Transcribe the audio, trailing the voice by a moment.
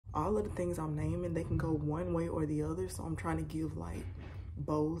all of the things I'm naming, they can go one way or the other. So I'm trying to give like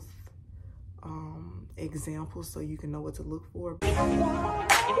both examples so you can know what to look for.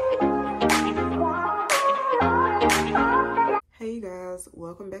 Hey you guys,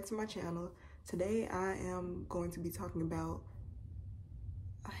 welcome back to my channel. Today I am going to be talking about,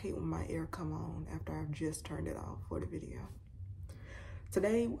 I hate when my air come on after I've just turned it off for the video.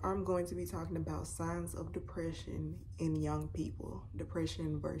 Today I'm going to be talking about signs of depression in young people,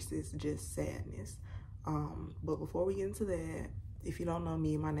 depression versus just sadness. But before we get into that, if you don't know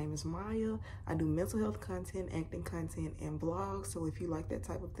me, my name is Maya. I do mental health content, acting content, and vlogs. So if you like that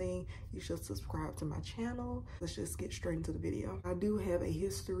type of thing, you should subscribe to my channel. Let's just get straight into the video. I do have a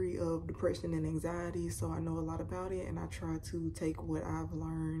history of depression and anxiety, so I know a lot about it, and I try to take what I've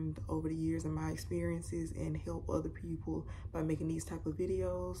learned over the years and my experiences and help other people by making these type of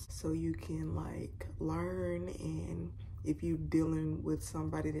videos so you can like learn. And if you're dealing with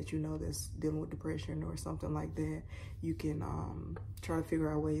somebody that you know that's dealing with depression or something like that, you can try to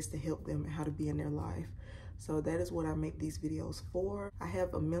figure out ways to help them and how to be in their life. So that is what I make these videos for. I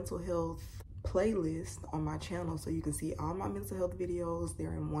have a mental health playlist on my channel, so you can see all my mental health videos.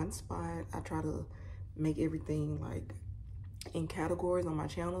 They're in one spot. I try to make everything like in categories on my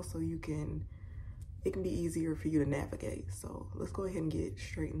channel so it can be easier for you to navigate. So let's go ahead and get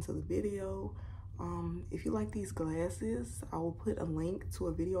straight into the video. If you like these glasses, I will put a link to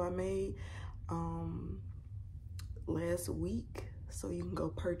a video I made last week, so you can go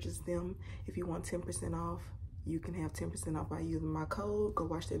purchase them. If you want 10% off, you can have 10% off by using my code. Go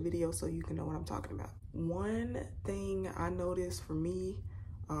watch that video so you can know what I'm talking about. One thing I noticed for me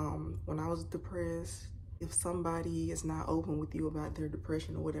when I was depressed, if somebody is not open with you about their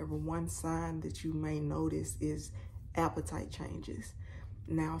depression or whatever, one sign that you may notice is appetite changes.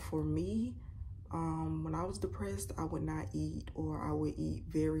 Now for me, when I was depressed, I would not eat, or I would eat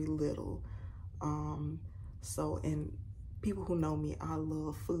very little. And people who know me, I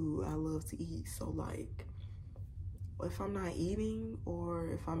love food. I love to eat. So like, if I'm not eating, or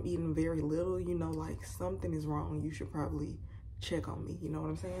if I'm eating very little, you know, like something is wrong. You should probably check on me. You know what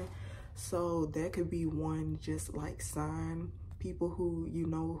I'm saying? So that could be one just like sign. People who, you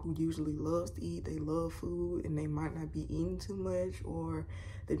know, who usually loves to eat, they love food and they might not be eating too much, or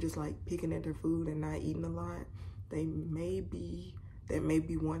they're just like picking at their food and not eating a lot. That may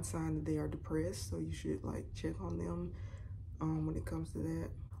be one sign that they are depressed. So you should like check on them when it comes to that.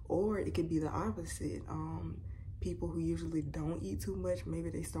 Or it could be the opposite. People who usually don't eat too much, maybe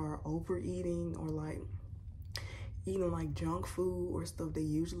they start overeating, or like eating like junk food or stuff they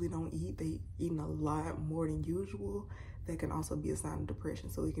usually don't eat. They eating a lot more than usual. That can also be a sign of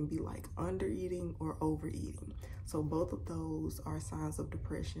depression. So it can be like under eating or overeating. So both of those are signs of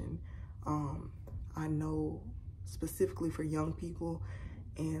depression. I know specifically for young people,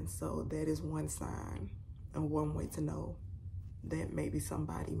 and so that is one sign and one way to know that maybe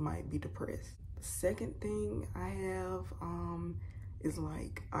somebody might be depressed. The second thing I have is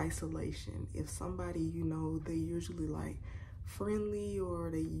like isolation. If somebody, you know, they usually like friendly, or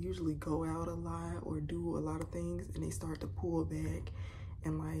they usually go out a lot or do a lot of things, and they start to pull back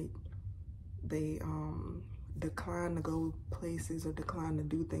and like they decline to go places or decline to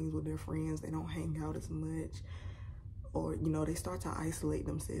do things with their friends. They don't hang out as much, or you know, they start to isolate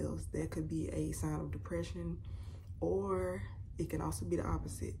themselves. That could be a sign of depression. Or it can also be the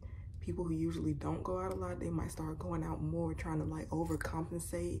opposite. People who usually don't go out a lot, they might start going out more, trying to like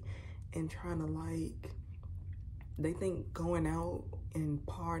overcompensate and trying to like, they think going out and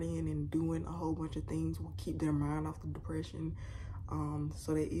partying and doing a whole bunch of things will keep their mind off the depression.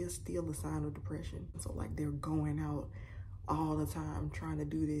 So there is still a sign of depression. So like they're going out all the time trying to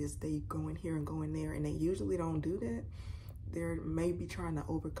do this. They go in here and go in there, and they usually don't do that. They're maybe trying to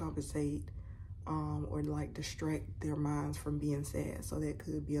overcompensate or like distract their minds from being sad. So that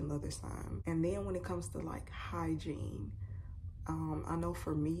could be another sign. And then when it comes to like hygiene, I know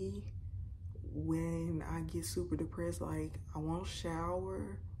for me, when I get super depressed, like I won't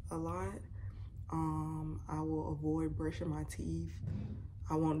shower a lot. I will avoid brushing my teeth.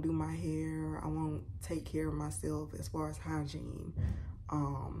 I won't do my hair. I won't take care of myself as far as hygiene.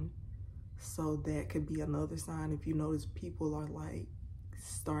 So that could be another sign. If you notice people are like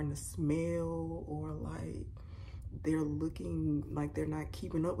starting to smell, or like they're looking like they're not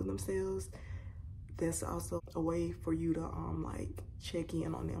keeping up with themselves, that's also a way for you to like check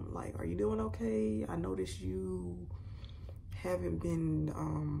in on them. Like, are you doing okay? I noticed you haven't been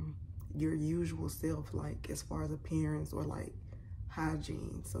your usual self, like as far as appearance or like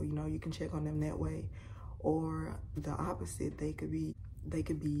hygiene. So you know, you can check on them that way. Or the opposite, they could be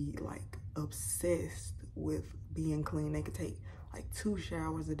like obsessed with being clean. They could take like 2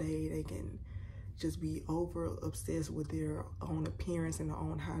 showers a day. They can just be over obsessed with their own appearance and their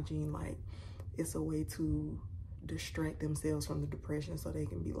own hygiene. Like, it's a way to distract themselves from the depression, so they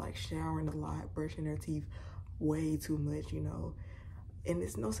can be like showering a lot, brushing their teeth way too much, you know. And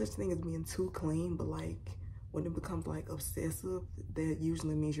it's no such thing as being too clean, but like when it becomes like obsessive, that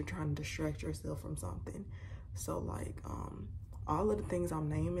usually means you're trying to distract yourself from something. So like all of the things I'm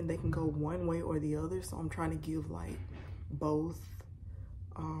naming, they can go one way or the other. So I'm trying to give like both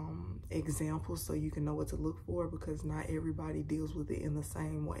examples so you can know what to look for, because not everybody deals with it in the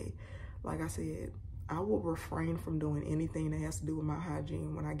same way. Like I said, I will refrain from doing anything that has to do with my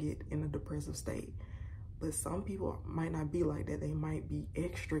hygiene when I get in a depressive state. But some people might not be like that. They might be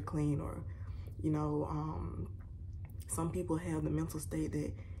extra clean, or, you know, some people have the mental state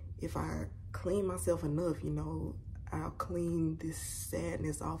that if I clean myself enough, you know, I'll clean this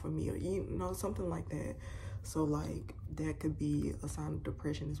sadness off of me, or, you know, something like that. So like that could be a sign of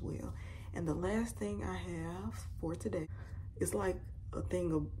depression as well. And the last thing I have for today is like a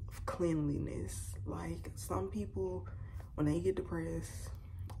thing of cleanliness. Like some people, when they get depressed,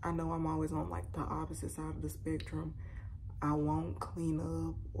 I know I'm always on like the opposite side of the spectrum. I won't clean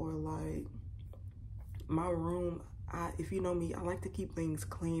up, or like my room, if you know me, I like to keep things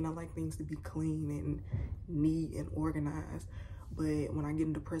clean. I like things to be clean and neat and organized. But when I get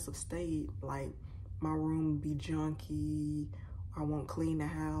in a depressive state, like my room be junky. I won't clean the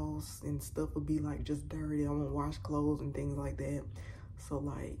house and stuff will be like just dirty. I won't wash clothes and things like that. So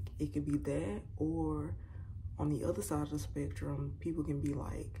like it could be that, or on the other side of the spectrum, people can be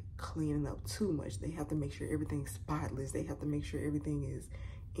like cleaning up too much. They have to make sure everything's spotless. They have to make sure everything is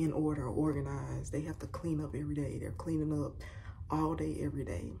in order, organized. They have to clean up every day. They're cleaning up all day, every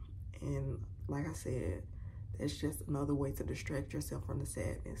day. And like I said, that's just another way to distract yourself from the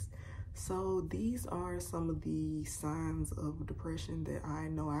sadness. So these are some of the signs of depression that I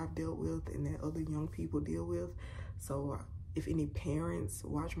know I've dealt with and that other young people deal with. So if any parents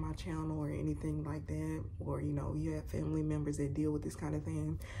watch my channel or anything like that, or, you know, you have family members that deal with this kind of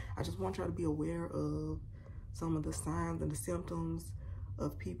thing, I just want y'all to be aware of some of the signs and the symptoms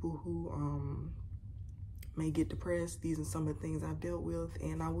of people who may get depressed. These are some of the things I've dealt with,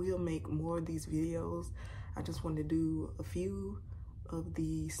 and I will make more of these videos. I just wanted to do a few of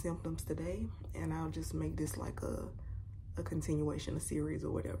the symptoms today, and I'll just make this like a continuation, a series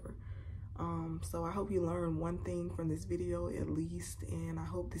or whatever. So I hope you learned one thing from this video at least, and I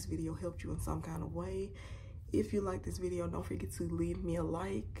hope this video helped you in some kind of way. If you like this video, don't forget to leave me a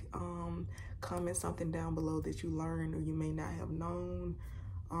like, comment something down below that you learned or you may not have known.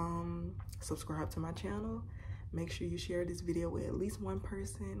 Subscribe to my channel. Make sure you share this video with at least one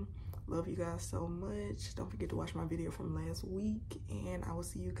person. Love you guys so much. Don't forget to watch my video from last week, and I will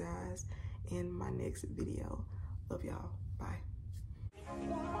see you guys in my next video. Love y'all.